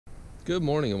Good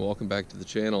morning and welcome back to the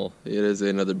channel. It is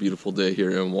another beautiful day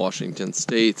here in Washington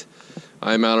State.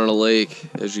 I'm out on a lake,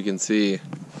 as you can see.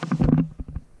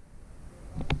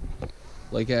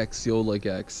 Lake X, the old Lake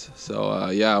X. So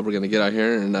yeah, we're gonna get out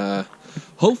here and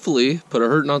hopefully put a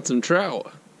hurting on some trout.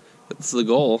 That's the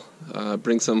goal.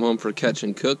 Bring some home for catch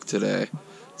and cook today.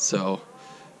 So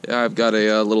yeah, I've got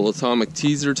a little atomic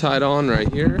teaser tied on right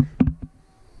here.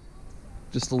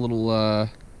 Just a little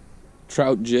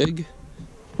trout jig.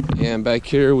 And back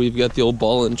here we've got the old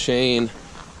ball and chain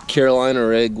Carolina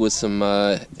rig with some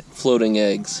floating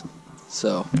eggs.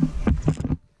 So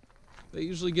that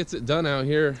usually gets it done out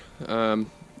here.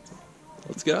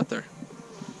 Let's get out there.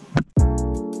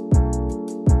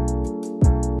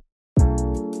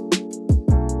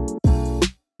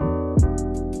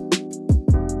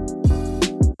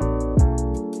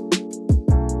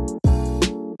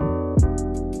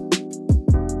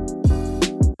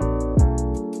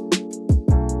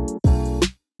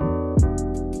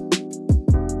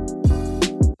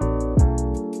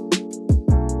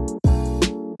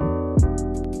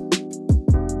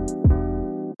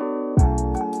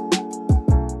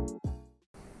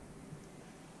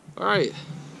 Alright,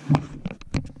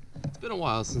 it's been a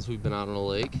while since we've been out on a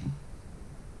lake.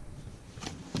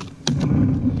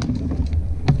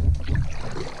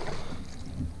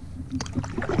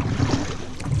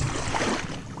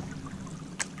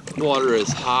 Water is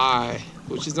high,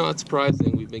 which is not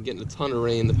surprising. We've been getting a ton of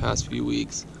rain the past few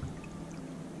weeks.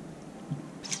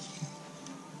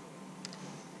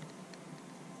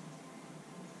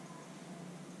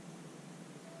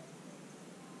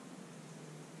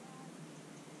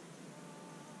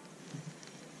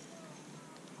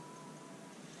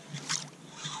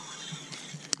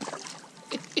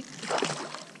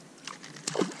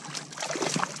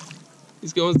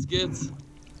 He's going skids.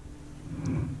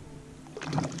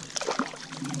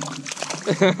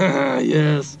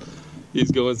 Yes,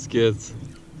 he's going skids.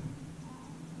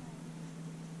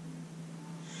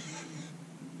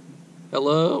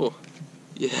 Hello.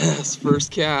 Yes,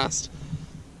 first cast.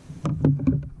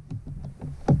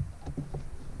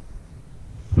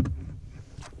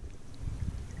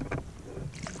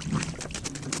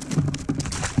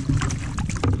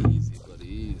 Easy, buddy,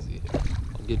 easy.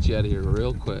 I'll get you out of here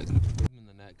real quick.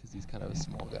 Because he's kind of a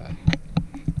small guy.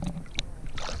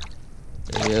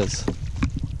 There he is.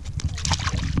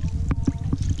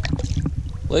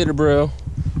 Later, bro.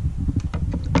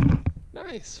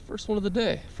 Nice. First one of the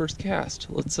day. First cast.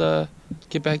 Let's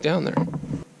get back down there.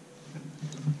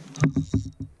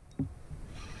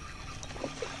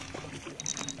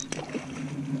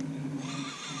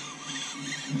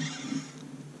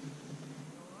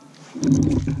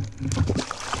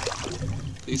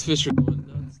 These fish are going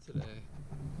nuts today.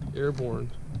 Airborne.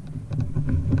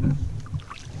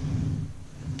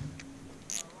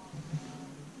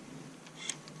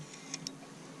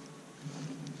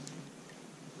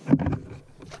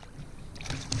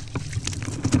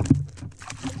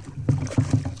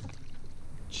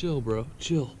 Chill, bro.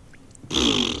 Chill.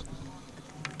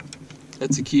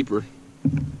 That's a keeper.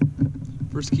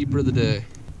 First keeper of the day.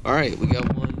 Alright, we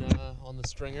got one on the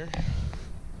stringer.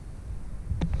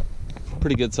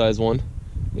 Pretty good size one.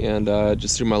 And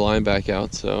just threw my line back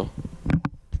out, so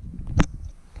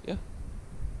yeah,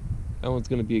 that one's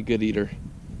gonna be a good eater,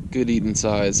 good eating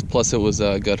size. Plus it was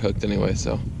gut hooked anyway,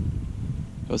 so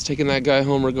I was taking that guy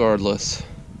home regardless.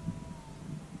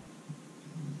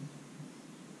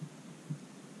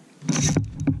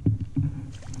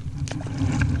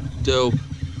 Dope.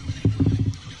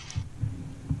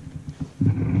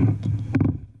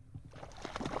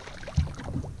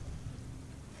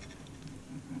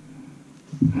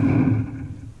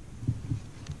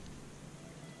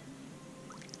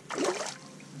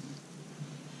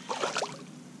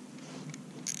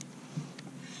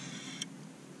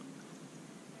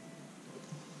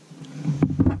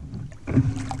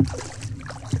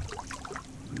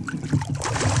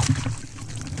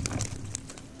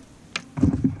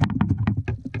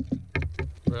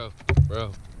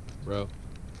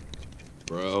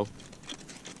 Bro.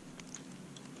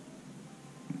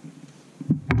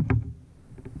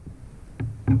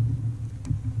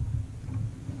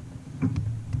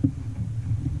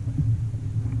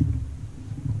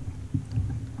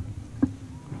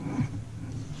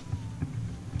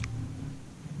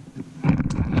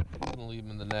 I'm gonna leave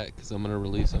him in the net because I'm gonna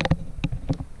release him.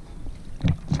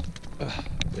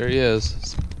 There he is,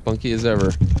 spunky as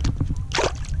ever.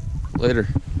 Later.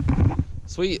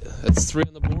 Sweet, that's 3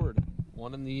 on the board.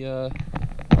 One on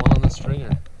the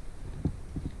stringer.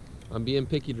 I'm being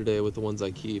picky today with the ones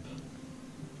I keep.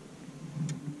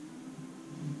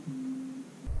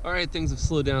 Alright, things have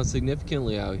slowed down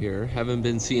significantly out here. Haven't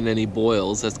been seeing any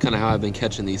boils. That's kind of how I've been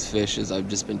catching these fish, is I've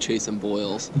just been chasing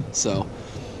boils. So,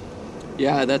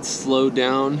 yeah, that's slowed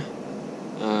down.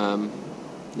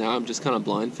 Now I'm just kind of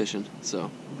blind fishing,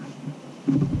 so.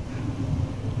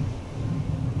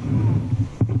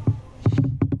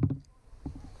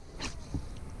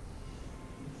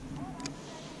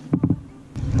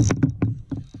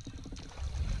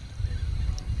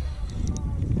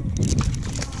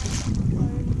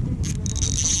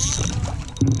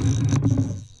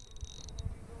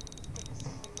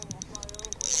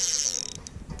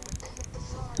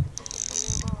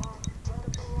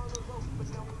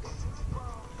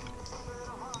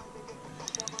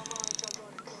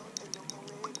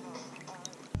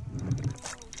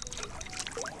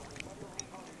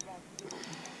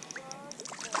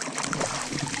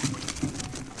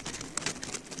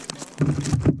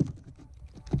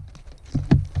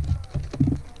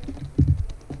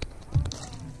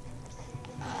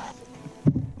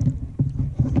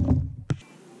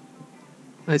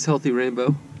 Nice healthy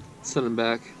rainbow. Send him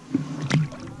back.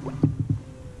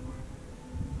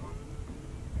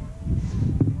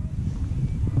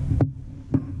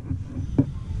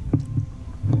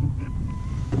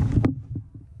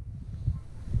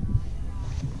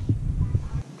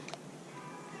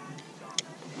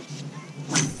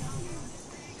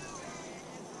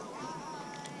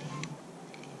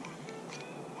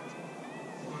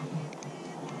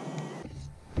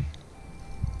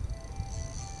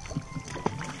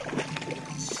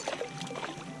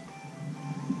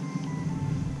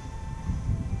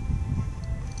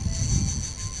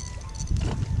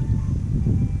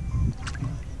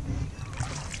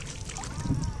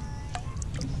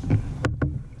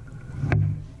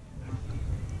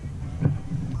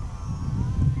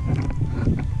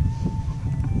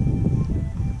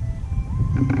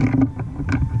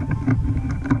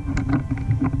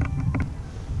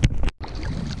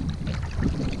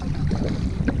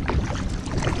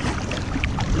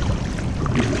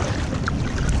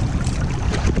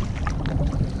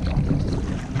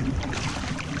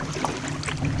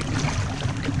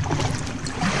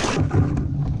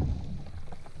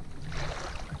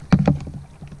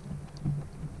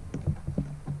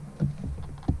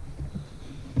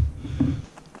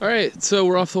 Alright, so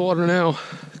we're off the water now.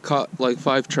 Caught like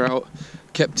 5 trout,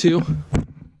 kept 2.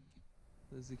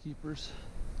 There's the keepers.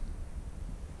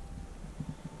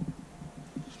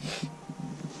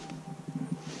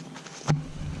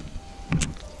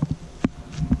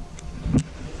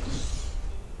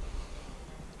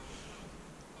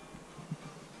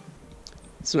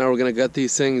 So now we're gonna gut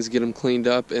these things, get them cleaned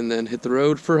up, and then hit the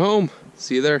road for home.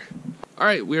 See you there.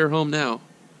 Alright, we are home now.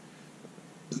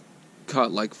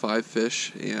 Caught like 5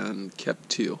 fish and kept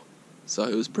 2. So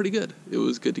it was pretty good. It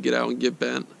was good to get out and get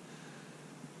bent.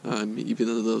 Even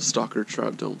though those stalker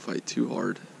trout don't fight too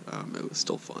hard, it was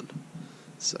still fun.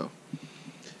 So,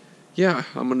 yeah,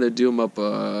 I'm going to do them up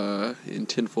in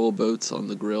tinfoil boats on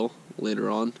the grill later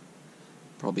on.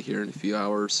 Probably here in a few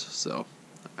hours. So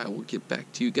I will get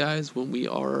back to you guys when we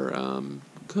are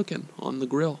cooking on the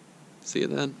grill. See you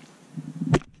then.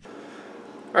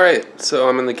 Alright, so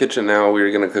I'm in the kitchen now. We're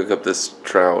going to cook up this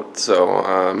trout.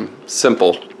 So,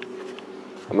 simple.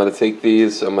 I'm going to take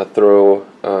these, I'm going to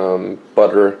throw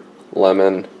butter,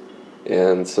 lemon,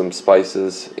 and some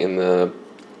spices in the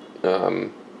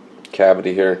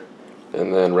cavity here.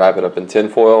 And then wrap it up in tin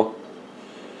foil.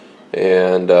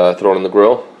 And throw it on the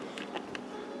grill.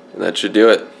 And that should do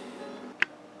it.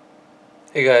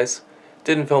 Hey guys,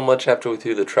 didn't film much after we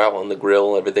threw the trout on the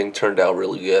grill. Everything turned out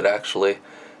really good, actually.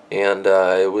 And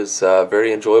it was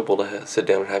very enjoyable to sit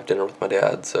down and have dinner with my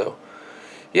dad. So,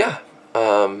 yeah.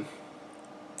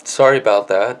 Sorry about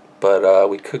that, but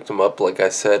we cooked them up, like I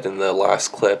said in the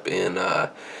last clip, in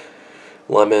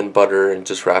lemon, butter, and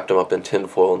just wrapped them up in tin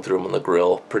foil and threw them on the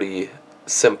grill. Pretty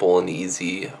simple and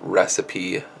easy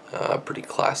recipe. Pretty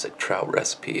classic trout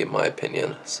recipe, in my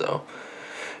opinion. So,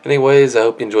 anyways, I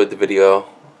hope you enjoyed the video,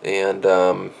 and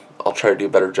I'll try to do a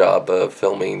better job of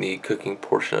filming the cooking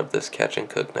portion of this catch and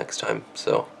cook next time.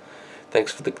 So,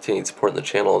 thanks for the continued support in the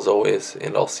channel as always,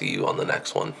 and I'll see you on the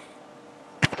next one.